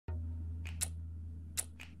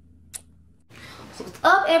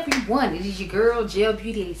up, everyone? It is your girl Gel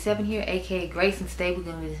Beauty 87 here, aka Grace, and today we're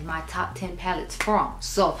going to do my top 10 palettes from.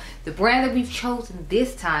 So the brand that we've chosen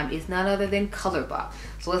this time is none other than Colourpop.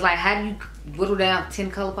 So it's like, how do you whittle down 10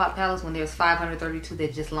 Colourpop palettes when there's 532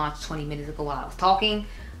 that just launched 20 minutes ago while I was talking?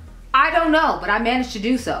 I don't know, but I managed to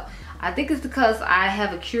do so. I think it's because I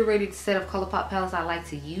have a curated set of Colourpop palettes I like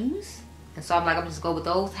to use. And so I'm like, I'm just go with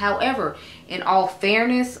those. However, in all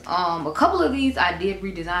fairness, a couple of these I did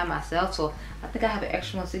redesign myself. So I think I have an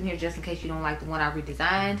extra one sitting here just in case you don't like the one I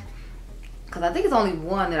redesigned. Because I think it's only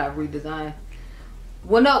one that I redesigned.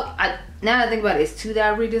 Well, no, now that I think about it, it's two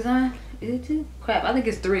that I redesigned. Is it two? Crap, I think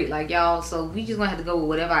it's three. Like, y'all, so we just gonna have to go with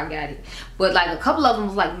whatever I got here. But like a couple of them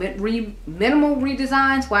was like minimal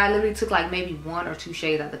redesigns, where I literally took like maybe 1 or 2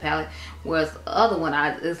 shades out of the palette. Whereas the other one,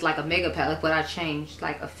 it's like a mega palette, but I changed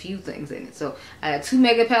like a few things in it. So I had 2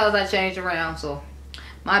 mega palettes I changed around, so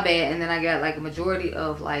my bad. And then I got like a majority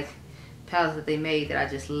of like palettes that they made that I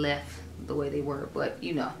just left the way they were. But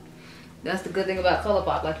you know, that's the good thing about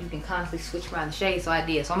Colourpop, like you can constantly switch around the shades. So I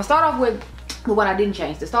did. So I'm gonna start off with the one I didn't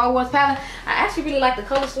change, the Star Wars palette. I actually really like the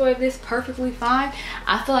color story of this, perfectly fine.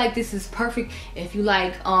 I feel like this is perfect if you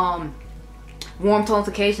like warm tones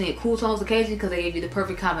occasionally and cool tones occasionally, because they give you the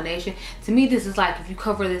perfect combination. To me, this is like if you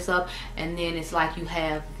cover this up and then it's like you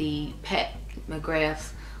have the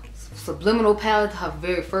McGrath's Subliminal palette, her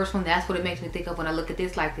very first one. That's what it makes me think of when I look at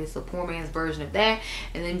this, like this a poor man's version of that.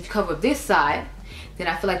 And then if you cover this side, then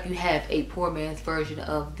I feel like you have a poor man's version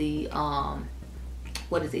of the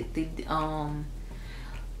what is it, the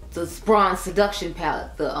Bronze Seduction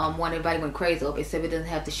palette, the one everybody went crazy over, except it doesn't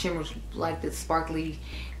have the shimmers like the sparkly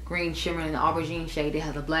green shimmer and the aubergine shade. It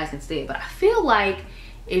has a black instead. But I feel like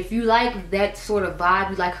if you like that sort of vibe,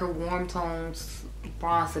 you like her warm tones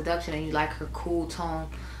Bronze Seduction, and you like her cool tone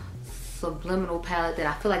Subliminal palette, then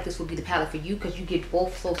I feel like this would be the palette for you, because you get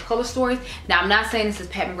both those color stories. Now, I'm not saying this is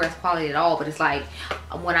Pat McGrath's quality at all, but it's like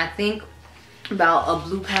when I think about a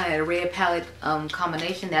blue palette and a red palette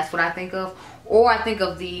combination, that's what I think of. Or I think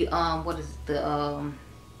of the what is it, the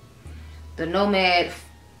Nomad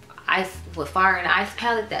Ice with Fire and Ice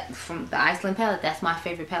palette, that from the Iceland palette. That's my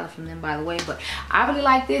favorite palette from them, by the way. But I really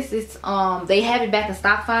like this. It's they have it back in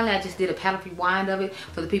stock finally. I just did a palette rewind of it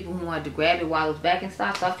for the people who wanted to grab it while it was back in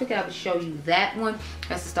stock. So I figured I would show you that one.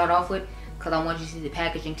 That's to start off with, because I want you to see the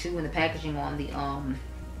packaging too, and the packaging on the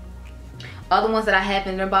other ones that I have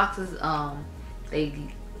in their boxes.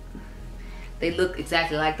 They look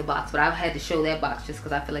exactly like the box, but I've had to show that box just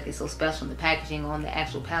because I feel like it's so special. And the packaging on the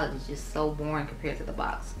actual palette is just so boring compared to the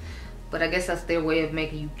box. But I guess that's their way of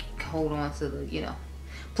making you hold on to the, you know.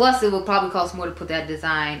 Plus, it would probably cost more to put that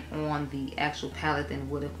design on the actual palette than it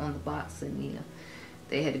would have on the box. And, you know,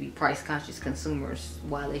 they had to be price conscious consumers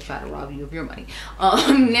while they try to rob you of your money.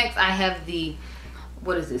 Next, I have the,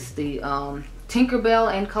 what is this? The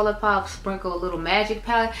Tinkerbell and Colourpop Sprinkle a Little Magic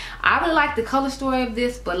palette. I really like the color story of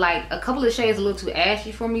this, but like a couple of shades a little too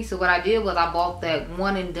ashy for me. So what I did was I bought that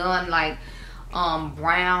one and done like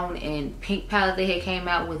brown and pink palette they had came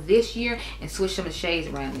out with this year and switched some of the shades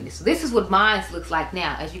around in it. So this is what mine looks like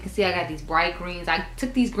now. As you can see, I got these bright greens. I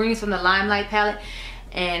took these greens from the Limelight palette,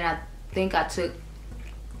 and I think I took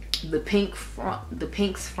the pinks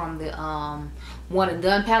from the one and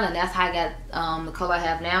done palette, and that's how I got the color I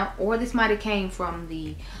have now. Or this might have came from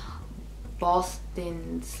the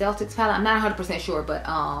Boston Celtics palette. I'm not 100% sure, but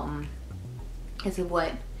is it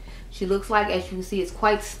what she looks like? As you can see, it's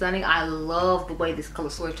quite stunning. I love the way this color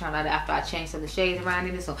story turned out after I changed some of the shades around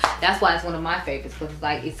in it. So that's why it's one of my favorites, because it's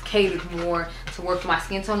like it's catered more to work for my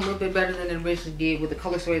skin tone a little bit better than it originally did with the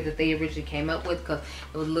color story that they originally came up with, because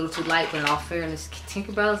it was a little too light. But in all fairness,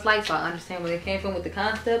 Tinkerbell is light, so I understand where they came from with the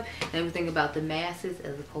concept and everything about the masses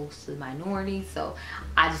as opposed to the minorities. So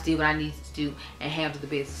I just did what I needed to do and handle the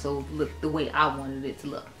business so look the way I wanted it to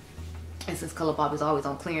look. And since Colourpop is always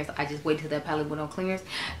on clearance, I just waited till that palette went on clearance,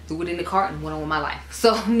 threw it in the cart, and went on with my life.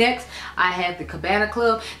 So next, I have the Cabana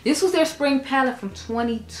Club. This was their spring palette from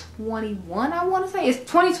 2021, I want to say. It's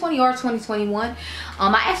 2020 or 2021.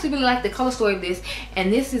 I actually really like the color story of this,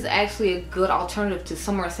 and this is actually a good alternative to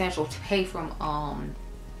Summer Essential Pay from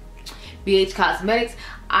BH Cosmetics.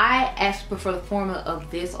 I actually prefer the formula of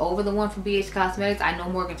this over the one from BH Cosmetics. I know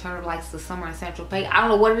Morgan Turner likes the Summer Essential Pay. I don't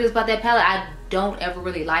know what it is about that palette. I don't ever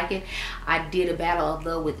really like it. I did a battle of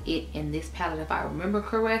the with it in this palette, if I remember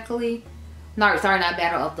correctly. No, sorry, not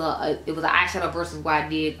battle of the. It was an eyeshadow versus where I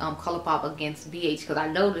did Colourpop against BH, because I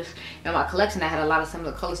noticed in my collection I had a lot of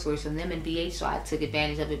similar color stories from them and BH, so I took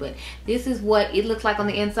advantage of it. But this is what it looks like on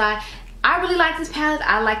the inside. I really like this palette.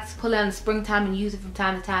 I like to pull it out in the springtime and use it from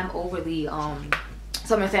time to time over the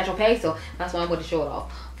summer in Central Pay, so that's why I'm going to show it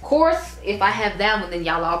off. Of course, if I have that one, then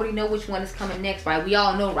y'all already know which one is coming next, right? We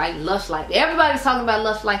all know, right? Lush Life. Everybody's talking about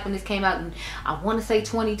Lush Life when this came out, and I want to say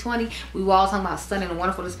 2020. We were all talking about how stunning and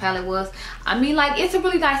wonderful this palette was. I mean, like, it's a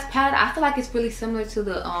really nice palette. I feel like it's really similar to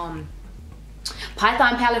the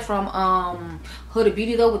Python palette from Huda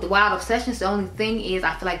Beauty, though, with the Wild Obsessions. The only thing is,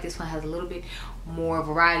 I feel like this one has a little bit more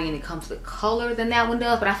variety when it comes to color than that one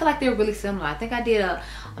does, but I feel like they're really similar. I think I did a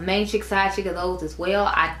main chick, side chick of those as well.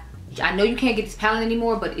 I know you can't get this palette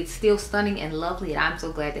anymore, but it's still stunning and lovely, and I'm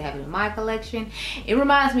so glad to have it in my collection. It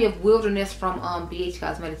reminds me of Wilderness from BH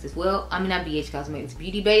Cosmetics as well. I mean, not BH Cosmetics,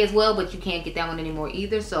 Beauty Bay as well, but you can't get that one anymore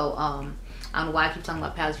either. So I don't know why I keep talking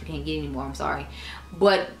about palettes you can't get anymore. I'm sorry,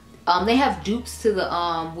 but they have dupes to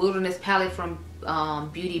the Wilderness palette from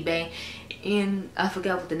Beauty Bay, and I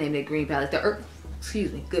forgot what the name of that green palette. The Earth,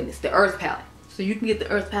 excuse me, goodness, the Earth palette. So you can get the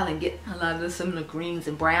Earth palette and get a lot of the similar greens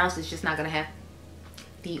and browns. It's just not gonna have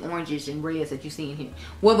the oranges and reds that you see in here.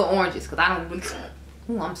 Well, the oranges, because I don't really,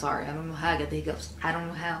 oh, I'm sorry, I don't know how I got the hiccups. I don't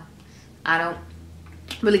know how. I don't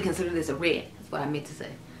really consider this a red. That's what I meant to say.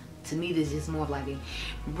 To me, this is more of like a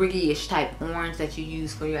briggy-ish type orange that you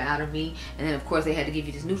use for your outer V. And then, of course, they had to give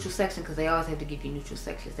you this neutral section, because they always have to give you neutral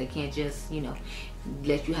sections. They can't just, you know,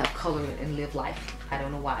 let you have color and live life. I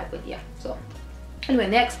don't know why, but yeah. So anyway,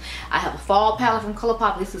 next I have a fall palette from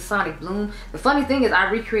Colourpop. This is Sonic Bloom. The funny thing is,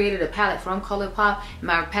 I recreated a palette from Colourpop in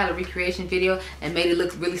my palette recreation video and made it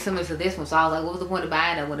look really similar to this one. So I was like, what was the point of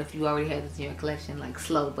buying that one if you already have this in your collection? Like,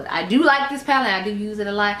 slow. But I do like this palette. I do use it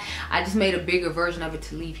a lot. I just made a bigger version of it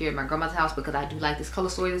to leave here at my grandma's house because I do like this color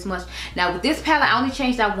story this much. Now with this palette, I only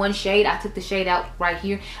changed out one shade. I took the shade out right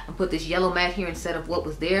here and put this yellow matte here instead of what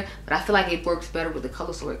was there. But I feel like it works better with the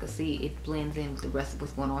color story, because see, it blends in with the rest of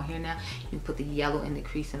what's going on here now. You put the yellow in the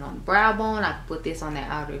creasing on the brow bone. I can put this on that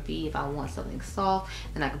outer V if I want something soft.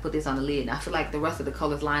 Then I can put this on the lid. And I feel like the rest of the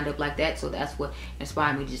colors lined up like that, so that's what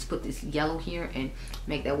inspired me to just put this yellow here and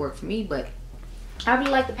make that work for me. But I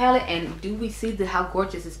really like the palette, and do we see how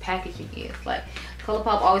gorgeous this packaging is? Like,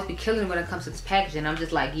 Colourpop always be killing when it comes to this packaging. I'm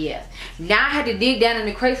just like, yes. Now I had to dig down in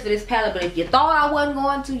the crates for this palette, but if you thought I wasn't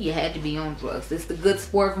going to, you had to be on drugs. This is the good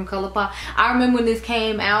sport from Colourpop. I remember when this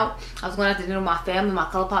came out, I was going out to dinner with my family, my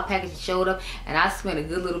Colourpop package showed up, and I spent a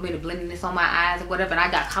good little minute blending this on my eyes or whatever, and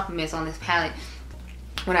I got compliments on this palette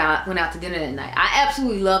when I went out to dinner that night. I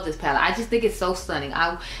absolutely love this palette. I just think it's so stunning.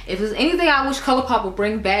 If there's anything I wish Colourpop would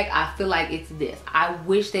bring back, I feel like it's this. I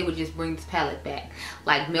wish they would just bring this palette back.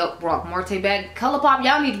 Like Milk brought Morte back. Colourpop,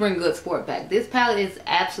 y'all need to bring Good Sport back. This palette is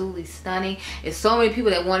absolutely stunning. It's so many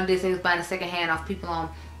people that wanted this. They was buying a second hand off people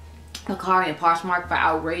on Mercari and Poshmark for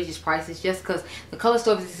outrageous prices, just because the color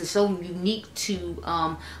story is so unique to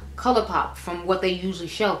Colourpop from what they usually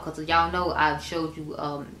show. Because y'all know I've showed you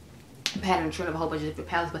pattern trend of a whole bunch of different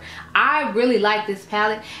palettes, but I really like this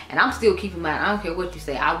palette, and I'm still keeping mine. I don't care what you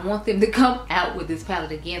say. I want them to come out with this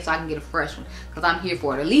palette again so I can get a fresh one, because I'm here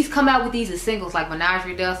for it. At least come out with these as singles like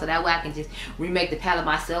Menagerie does, so that way I can just remake the palette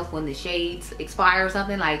myself when the shades expire or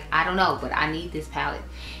something. Like, I don't know, but I need this palette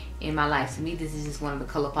in my life. To me, this is just one of the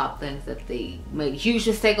Colourpop things that they made a huge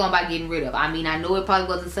mistake on by getting rid of. I mean, I know it probably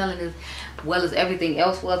wasn't selling as well as everything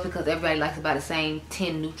else was, because everybody likes to buy the same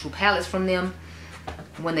 10 neutral palettes from them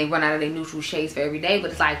when they run out of their neutral shades for every day.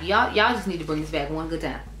 But it's like, y'all just need to bring this back one good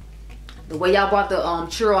time. The way y'all brought the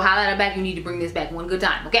churro highlighter back, you need to bring this back one good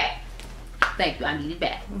time, okay? Thank you, I need it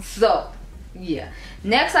back. So yeah,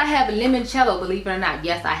 next I have Limoncello. Believe it or not,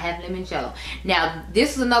 yes, I have Limoncello. Now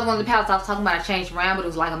this is another one of the palettes I was talking about. I changed around, but it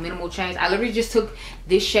was like a minimal change. I literally just took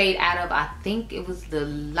this shade out of, I think it was the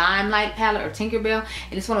Limelight palette or Tinkerbell,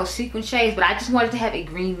 and it's one of those sequin shades, but I just wanted to have a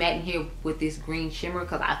green matte in here with this green shimmer,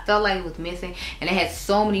 because I felt like it was missing, and it had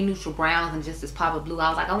so many neutral browns and just this pop of blue. I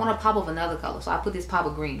was like, I want a pop of another color, so I put this pop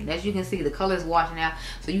of green. And as you can see, the color is washing out,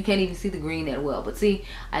 so you can't even see the green that well, but see,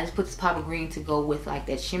 I just put this pop of green to go with like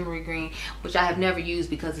that shimmery green, which I have never used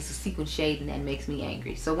because it's a sequin shade and that makes me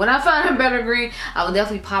angry. So when I find a better green, I will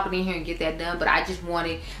definitely pop it in here and get that done, but I just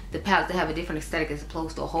wanted the palette to have a different aesthetic as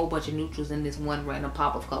opposed to a whole bunch of neutrals in this one random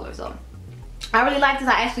pop of color. So I really like this.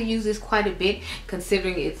 I actually use this quite a bit,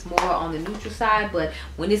 considering it's more on the neutral side, but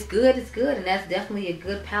when it's good, and that's definitely a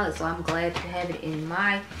good palette, so I'm glad to have it in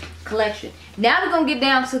my collection. Now we're gonna get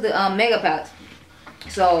down to the mega palettes.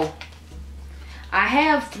 So I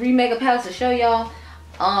have 3 mega palettes to show y'all.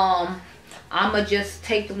 I'ma just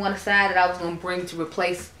take the one aside that I was gonna bring to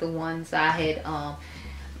replace the ones I had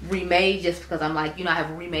remade, just because I'm like, you know, I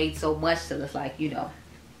have remade so much, so it's like, you know,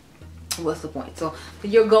 what's the point? So for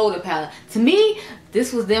your golden palette, to me,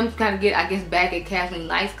 this was them kind of get, I guess, back at Kathleen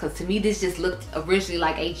Lights, because to me this just looked originally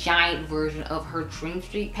like a giant version of her Dream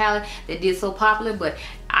Street palette that did so popular. But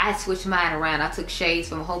I switched mine around. I took shades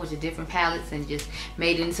from a whole bunch of different palettes and just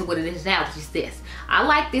made it into what it is now, which is this. I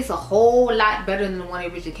like this a whole lot better than the one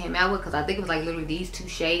it originally came out with, because I think it was like literally these 2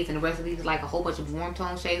 shades and the rest of these are like a whole bunch of warm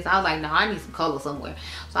tone shades. I was like, no, I need some color somewhere.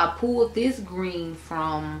 So I pulled this green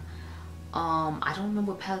from I don't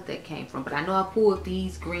remember what palette that came from, but I know I pulled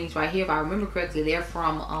these greens right here. If I remember correctly, they're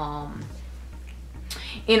from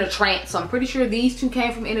Inner Trance. So I'm pretty sure these 2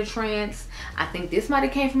 came from Inner Trance. I think this might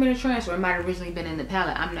have came from Inner Trance, or it might have originally been in the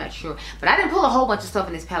palette. I'm not sure, but I didn't pull a whole bunch of stuff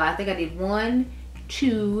in this palette. I think I did 1,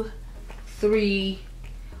 2, 3,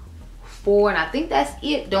 4, and I think that's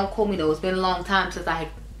it. Don't quote me though, it's been a long time since I had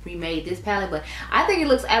remade this palette, but I think it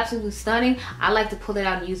looks absolutely stunning. I like to pull it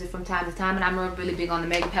out and use it from time to time, and I'm really big on the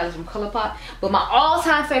Mega palettes from Colourpop. But my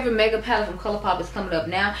all-time favorite Mega palette from Colourpop is coming up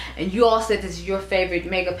now, and you all said this is your favorite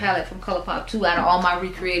Mega palette from Colourpop too. Out of all my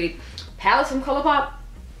recreated palettes from Colourpop,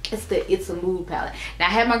 it's the It's a Mood palette. Now I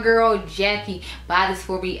had my girl Jackie buy this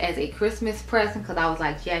for me as a Christmas present, because I was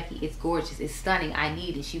like, Jackie, it's gorgeous, it's stunning, I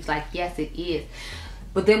need it. She was like, yes it is.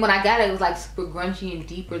 But then when I got it, it was like super grungy and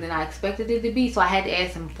deeper than I expected it to be. So I had to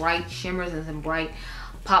add some bright shimmers and some bright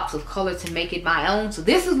pops of color to make it my own. So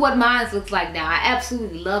this is what mine looks like now. I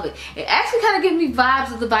absolutely love it. It actually kind of gives me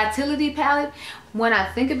vibes of the Vitality palette when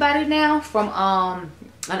I think about it now, from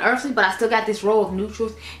Unearthly, but I still got this row of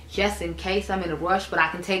neutrals just in case I'm in a rush. But I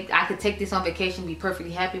could take this on vacation and be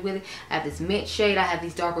perfectly happy with it. I have this mint shade, I have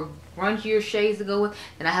these darker grungier shades to go with,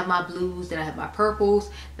 then I have my blues, then I have my purples,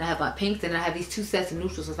 then I have my pinks, and then I have these 2 sets of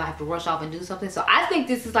neutrals if I have to rush off and do something. So I think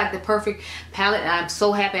this is like the perfect palette, and I'm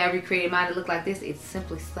so happy I recreated mine to look like this. It's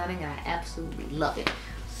simply stunning and I absolutely love it.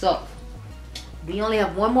 So we only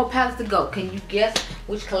have 1 more palette to go. Can you guess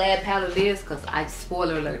which collab palette it is? Because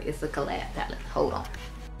spoiler alert, it's a collab palette. Hold on.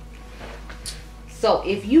 So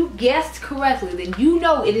if you guessed correctly, then you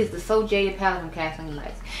know it is the So Jaded palette from Kathleen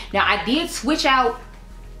Lights. Now I did switch out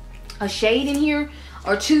a shade in here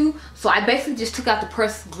or 2, so I basically just took out the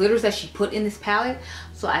pressed glitters that she put in this palette.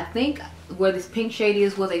 So I think where this pink shade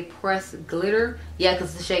is was a pressed glitter. Yeah,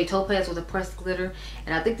 because the shade Topaz was a pressed glitter,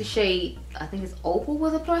 and I think the shade, I think it's Opal,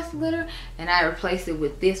 was a pressed glitter, and I replaced it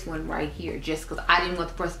with this one right here just because I didn't want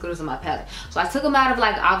the pressed glitters in my palette. So I took them out of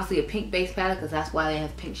like obviously a pink based palette, because that's why they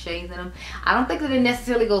have pink shades in them. I don't think that it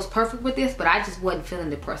necessarily goes perfect with this, but I just wasn't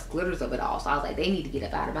feeling the pressed glitters of it all, so I was like, they need to get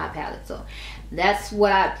up out of my palette. So that's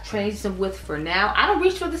what I changed them with for now. I don't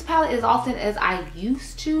reach for this palette as often as I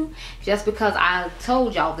used to, just because I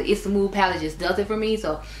told y'all the It's a Mood palette just does it for me.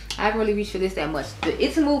 So I haven't really reached for this that much. The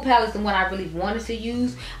It's a Mood palette is the one I really wanted to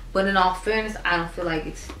use, but in all fairness, I don't feel like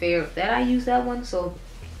it's fair that I use that one. So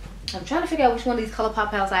I'm trying to figure out which one of these Colourpop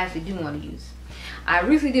palettes I actually do want to use. I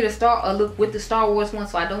recently did a look with the Star Wars one,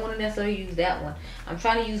 so I don't want to necessarily use that one. I'm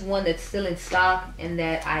trying to use one that's still in stock and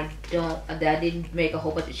that I didn't make a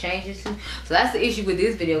whole bunch of changes to. So that's the issue with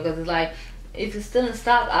this video, because it's like, if it's still in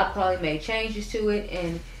stock, I'll probably make changes to it,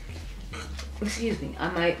 and excuse me,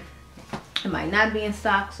 it might not be in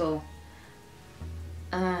stock. So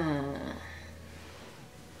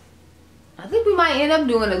I think we might end up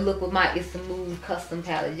doing a look with my It's a Mood custom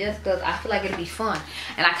palette, just because I feel like it'll be fun.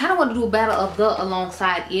 And I kind of want to do a battle of the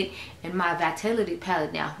alongside it and my Vitality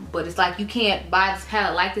palette now. But it's like you can't buy this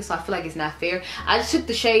palette like this, so I feel like it's not fair. I just took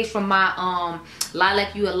the shades from my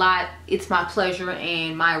Lilac You a Lot, It's My Pleasure,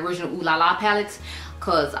 and my original Ooh La La palettes.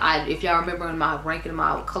 Because if y'all remember in my ranking of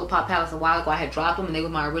my Colourpop palettes a while ago, I had dropped them and they were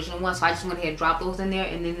my original ones. So I just went ahead and dropped those in there.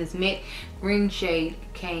 And then this mint green shade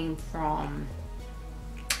came from,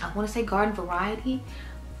 I want to say Garden Variety.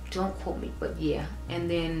 Don't quote me, but yeah. And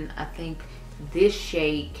then I think this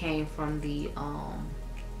shade came from the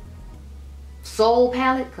Soul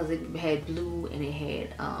palette, because it had blue and it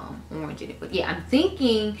had orange in it. But yeah, I'm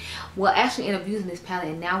thinking we'll actually end up using this palette,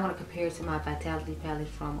 and now I want to compare it to my Vitality palette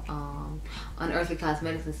from Unearthly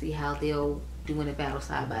Cosmetics and see how they'll do in a battle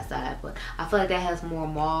side by side. But I feel like that has more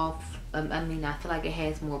mauve. I feel like it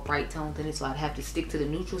has more bright tones in it, so I'd have to stick to the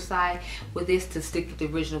neutral side with this to stick with the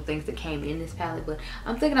original things that came in this palette. But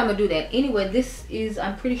I'm thinking I'm gonna do that. Anyway, this is,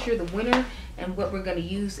 I'm pretty sure, the winner and what we're gonna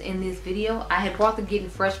use in this video. I had brought the Getting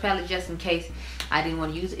Fresh palette just in case I didn't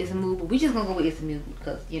want to use It's a Mood, but we just gonna go with It's a Mood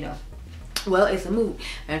because, you know, well, it's a mood.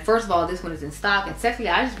 And first of all, this one is in stock, and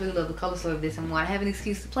secondly, I just really love the color story of this and want to have an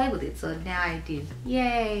excuse to play with it, so now I do.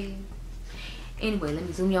 Yay! Anyway, let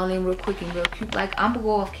me zoom y'all in real quick and real cute. Like, I'm gonna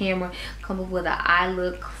go off camera, come up with an eye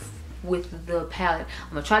look with the palette.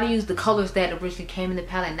 I'm gonna try to use the colors that originally came in the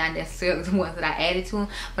palette, not necessarily the ones that I added to them.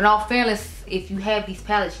 But in all fairness, if you have these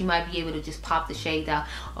palettes, you might be able to just pop the shades out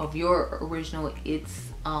of your original It's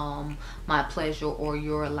My Pleasure, or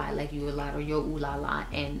your Lilac You a Lot, or your Ooh La La,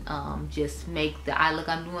 and just make the eye look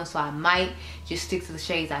I'm doing. So I might just stick to the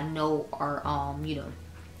shades I know are you know,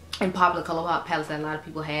 and popular Colourpop palettes that a lot of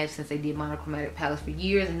people have since they did monochromatic palettes for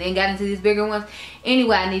years and then got into these bigger ones.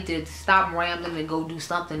 Anyway, I need to stop rambling and go do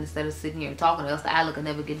something instead of sitting here and talking, or else the eye look will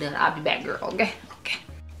never get done. I'll be back, girl.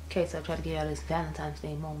 Okay, so I tried to get out of this Valentine's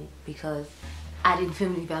Day moment because I didn't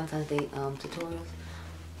film any Valentine's Day tutorials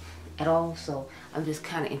at all, so I'm just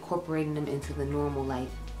kind of incorporating them into the normal like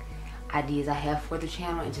ideas I have for the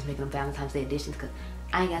channel and just making them Valentine's Day editions, because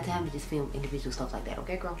I ain't got time to just film individual stuff like that.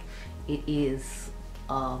 Okay, girl? It is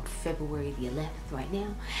February the 11th right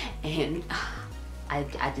now, and I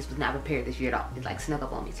just was not prepared this year at all. It like snuck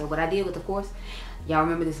up on me. So what I did with, of course, y'all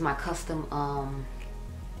remember this is my custom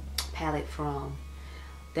palette from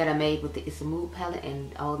that I made with the It's a Mood palette,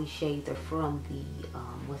 and all these shades are from the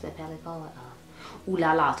what's that palette called? Ooh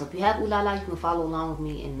La La. So if you have Ooh La La, you can follow along with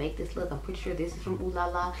me and make this look. I'm pretty sure this is from Ooh La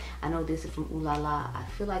La. I know this is from Ooh La La. I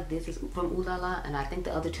feel like this is from Ooh La La, and I think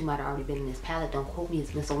the other two might have already been in this palette. Don't quote me,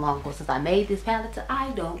 it's been so long ago since I made this palette, so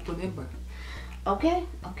I don't remember. Okay.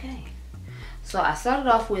 So I started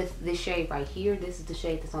off with this shade right here. This is the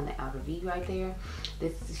shade that's on the outer V right there.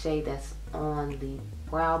 This is the shade that's on the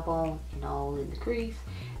brow bone and all in the crease.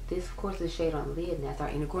 This, of course, is the shade on the lid, and that's our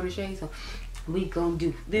inner corner shade. So we gonna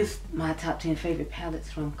do this, my top 10 favorite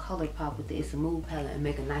palettes from Colourpop with the It's a Mood palette, and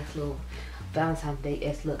make a nice little Valentine's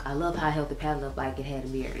Day-esque look. I love how I held the palette up like it had a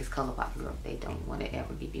mirror. It's Colourpop, girl. They don't want to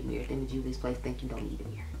ever give you a mirror. Them in Juvia's place think you don't need a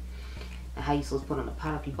mirror. And how you supposed to put on a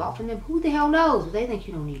product you bought from them? Who the hell knows? They think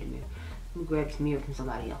you don't need a mirror. Let me grab this mirror from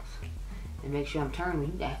somebody else and make sure I'm turning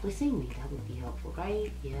when you actually see me. That would be helpful,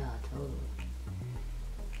 right? Yeah, totally.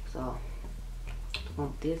 So,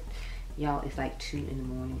 on this, y'all, it's like 2 in the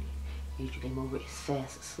morning. Adriangameover is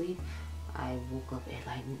fast asleep. I woke up at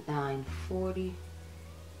like 9:40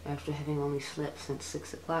 after having only slept since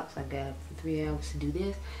 6 o'clock. So I got up for 3 hours to do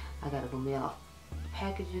this. I gotta go mail off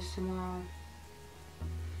packages tomorrow.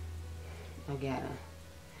 I gotta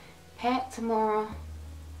pack tomorrow.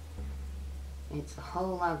 It's a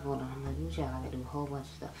whole lot going on. I'm like, good job. I gotta do a whole bunch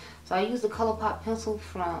of stuff. So I used the Colourpop pencil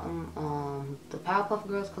from the Powerpuff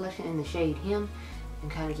Girls collection in the shade Him, and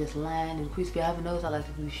kind of just line and crease. I haven't noticed I like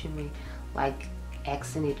to do shimmery, like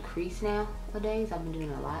accented crease nowadays. I've been doing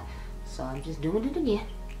it a lot, so I'm just doing it again.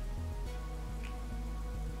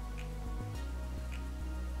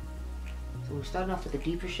 So we're starting off with a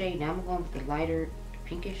deeper shade. Now I'm going with the lighter,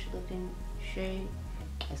 pinkish looking shade.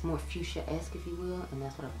 It's more fuchsia-esque, if you will, and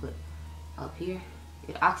that's what I put up here.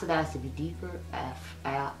 It oxidized to be deeper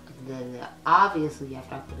obviously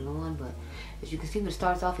after I put it on, but as you can see when it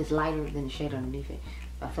starts off, it's lighter than the shade underneath it.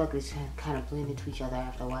 But I feel like it's kind of blended to each other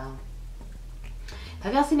after a while.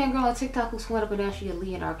 Have y'all seen that girl on TikTok who swung up and down? She is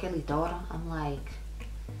Leah and R. Kelly's daughter. I'm like,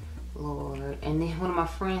 Lord. And then one of my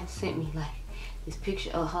friends sent me like this picture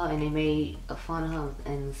of her, and they made a fun of her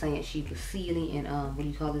and saying she was Sealy and what do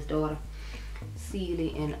you call this daughter?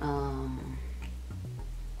 Sealy and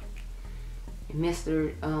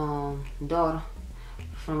Mr. daughter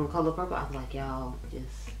from Colourpop. I was like, y'all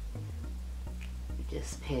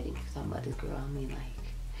just petty for talking about this girl. I mean,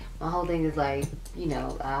 like, my whole thing is like, you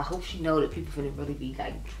know, I hope she know that people finna really be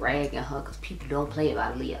like dragging her, because people don't play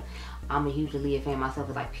about Leah. I'm a huge Leah fan myself.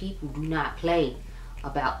 It's like, people do not play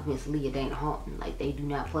about Miss Leah Dana Haunton. Like, they do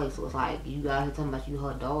not play. So it's like, you out here talking about you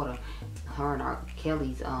her daughter, her and R.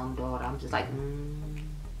 Kelly's daughter. I'm just like,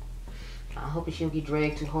 I hope she don't get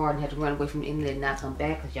dragged too hard and have to run away from the internet and not come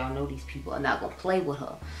back, because y'all know these people are not gonna play with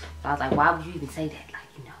her. So I was like, why would you even say that? Like,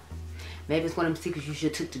 you know, maybe it's one of them secrets you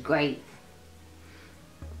should have took to grade,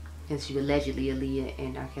 since you allegedly a Leah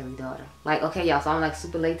and R. Kelly daughter. Like, okay, y'all, so I'm like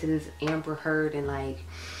super late to this Amber Heard and like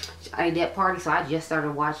that party, so I just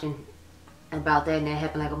started watching about that, and that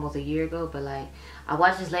happened like almost a year ago. But like, I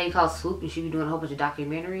watched this lady called Swoop, and she be doing a whole bunch of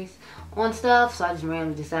documentaries on stuff, so I just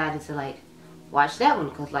randomly decided to like watch that one,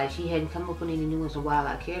 because like she hadn't come up with any new ones in a while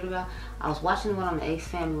I cared about. I was watching one on the Ace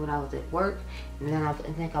Family when I was at work, and then I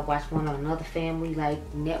think I watched one on another family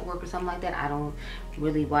like network or something like that. I don't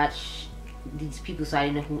really watch these people, so I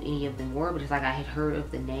didn't know who any of them were, but it's like I had heard of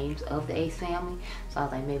the names of the Ace Family, so I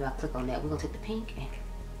was like, maybe I'll click on that. We're gonna take the pink and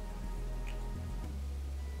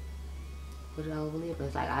put it all over there. But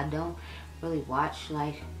it's like, I don't really watch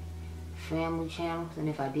like family channels, and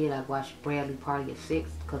if I did, I'd watch Bradley Party of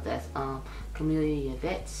 6, because that's Camelia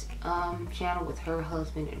Yvette's channel with her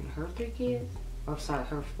husband and her 3 kids, or sorry,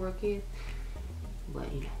 her 4 kids.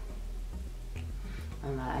 But you know,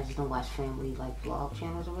 I just don't watch family like vlog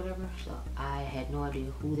channels or whatever, so I had no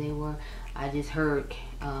idea who they were. I just heard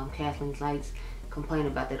Kathleen Lights complain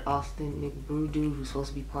about that Austin McBrew dude who's supposed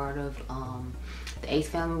to be part of the Ace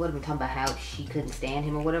Family, whatever, talking about how she couldn't stand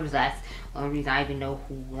him or whatever. So that's the only reason I even know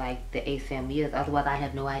who like the Ace Family is. Otherwise, I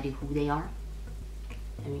have no idea who they are.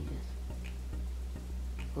 Let me just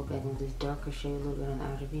Go back with this darker shade a little bit on the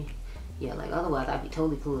outer V. Yeah, like otherwise I'd be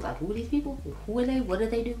totally clueless. Like, who are these people? Who are they? What do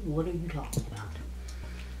they do? What are you talking about?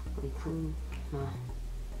 Let me clean my...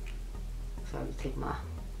 So I just take my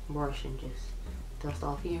brush and just dust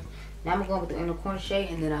off here. Now I'm going with the inner corner shade,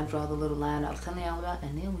 and then I draw the little line I was telling y'all about,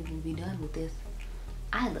 and then we will be done with this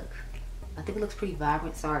eye look. I think it looks pretty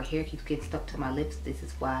vibrant. Sorry, hair keeps getting stuck to my lips. This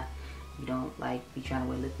is why you don't like be trying to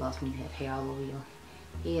wear lip gloss when you have hair all over your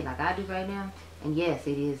head like I do right now. And yes,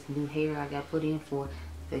 it is new hair I got put in for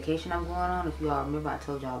vacation I'm going on. If you all remember, I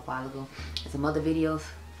told y'all a while ago in some other videos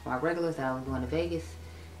for my regulars that I was going to Vegas,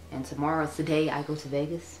 and tomorrow is the day I go to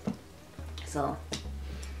Vegas. So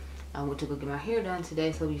I went to go get my hair done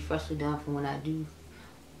today, so it'll be freshly done for when I do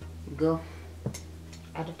go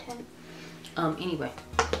out of town. Anyway,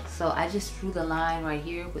 so I just drew the line right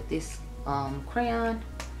here with this crayon,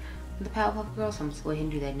 the Powerpuff Girl. So I'm just go ahead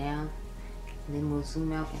and do that now, and then we'll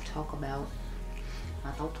zoom out and talk about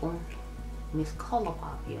my thoughts on Miss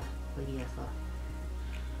Colourpop here. But yeah,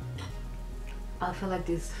 so I feel like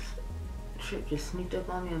this trip just sneaked up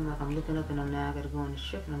on me. I'm looking up, and now I gotta go on this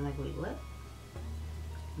trip, and I'm like, wait, what?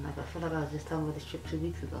 Like, I feel like I was just talking about this trip 2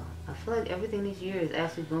 weeks ago. I feel like everything this year is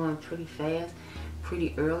actually going pretty fast,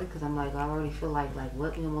 pretty early, because I'm like, I already feel like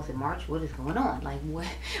what, we almost in March? What is going on? Like,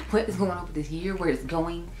 what is going on with this year? Where it's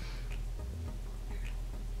going?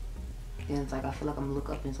 And it's like, I feel like I'm gonna look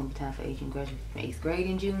up and it's gonna be time for Adrian graduate from 8th grade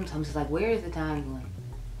in June. So I'm just like, where is the time going?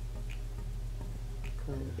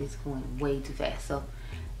 Because it's going way too fast. So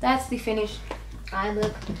that's the finished eye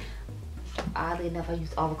look. Oddly enough, I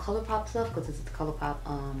used all the Colourpop stuff because this is the Colourpop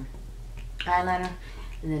eyeliner,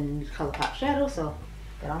 and then the Colourpop shadow. So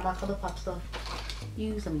got all my Colourpop stuff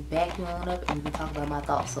used. Let me back you on up and we can talk about my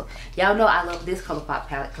thoughts. So y'all know I love this Colourpop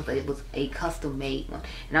palette because it was a custom made one,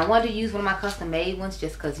 and I wanted to use one of my custom made ones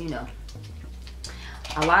just because, you know,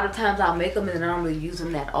 a lot of times I'll make them and then I don't really use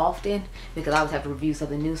them that often because I always have to review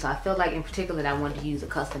something new. So I felt like in particular that I wanted to use a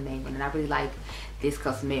custom made one, and I really like this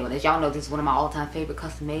custom made one. As y'all know, this is one of my all-time favorite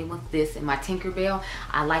custom made ones. This and my Tinkerbell.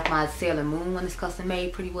 I like my Sailor Moon one. It's custom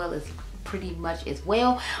made pretty well, as pretty much as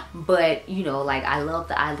well. But you know, like, I love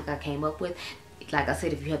the eye look I came up with. Like I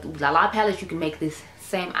said, if you have a lot of palettes, you can make this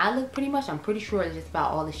same eye look pretty much. I'm pretty sure it's just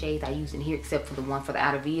about all the shades I used in here except for the one for the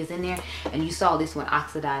outer V is in there. And you saw this one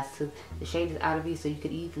oxidized to the shade of the outer V, so you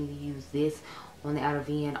could easily use this on the outer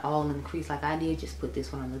V and all in the crease like I did. Just put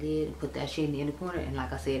this one on the lid and put that shade in the inner corner, and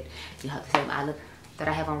like I said, you have the same eye look that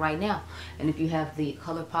I have on right now. And if you have the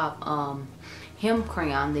Colourpop hem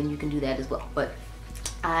crayon, then you can do that as well. But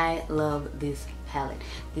I love this palette.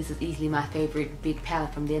 This is easily my favorite big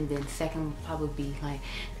palette from them. Then second would probably be like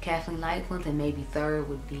the Kathleen Light ones, and maybe third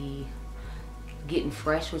would be Getting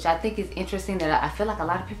Fresh, which I think is interesting that I feel like a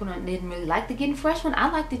lot of people didn't really like the Getting Fresh one. I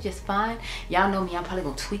liked it just fine. Y'all know me, I'm probably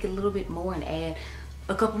gonna tweak it a little bit more and add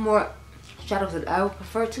a couple more shadows that I would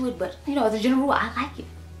prefer to it, but you know, as a general rule, I like it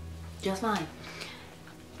just fine.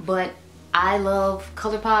 But I love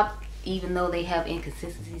Colourpop, even though they have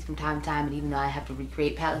inconsistencies from time to time, and even though I have to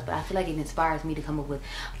recreate palettes, but I feel like it inspires me to come up with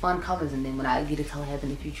fun colors, and then when I get a collab in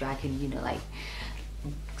the future, I can, you know, like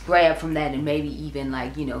grab from that and maybe even,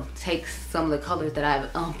 like, you know, take some of the colors that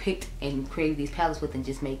I've picked and created these palettes with and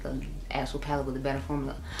just make an actual palette with a better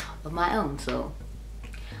formula of my own. So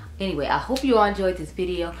anyway, I hope you all enjoyed this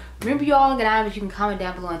video. Remember, you all diamonds, you can comment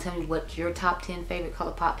down below and tell me what your top 10 favorite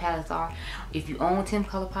Colourpop palettes are. If you own 10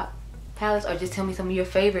 Colourpop palettes, or just tell me some of your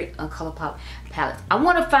favorite Colourpop palettes. I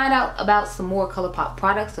want to find out about some more Colourpop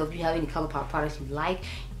products, so if you have any Colourpop products you like,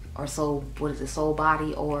 or Soul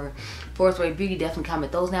Body or Forest Ray Beauty, definitely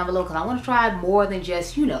comment those down below, because I want to try more than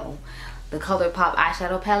just, you know, the Colourpop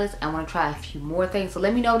eyeshadow palettes. I want to try a few more things, so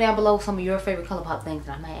let me know down below some of your favorite Colourpop things,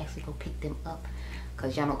 and I might actually go pick them up,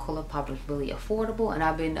 because y'all know Colourpop is really affordable, and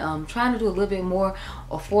I've been trying to do a little bit more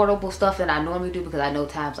affordable stuff than I normally do, because I know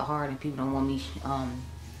times are hard and people don't want me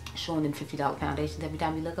showing them $50 foundations every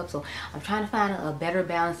time you look up. So I'm trying to find a better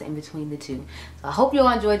balance in between the two. So I hope you all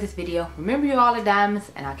enjoyed this video. Remember, you all are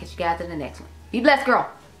diamonds, and I'll catch you guys in the next one. Be blessed,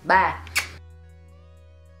 girl. Bye.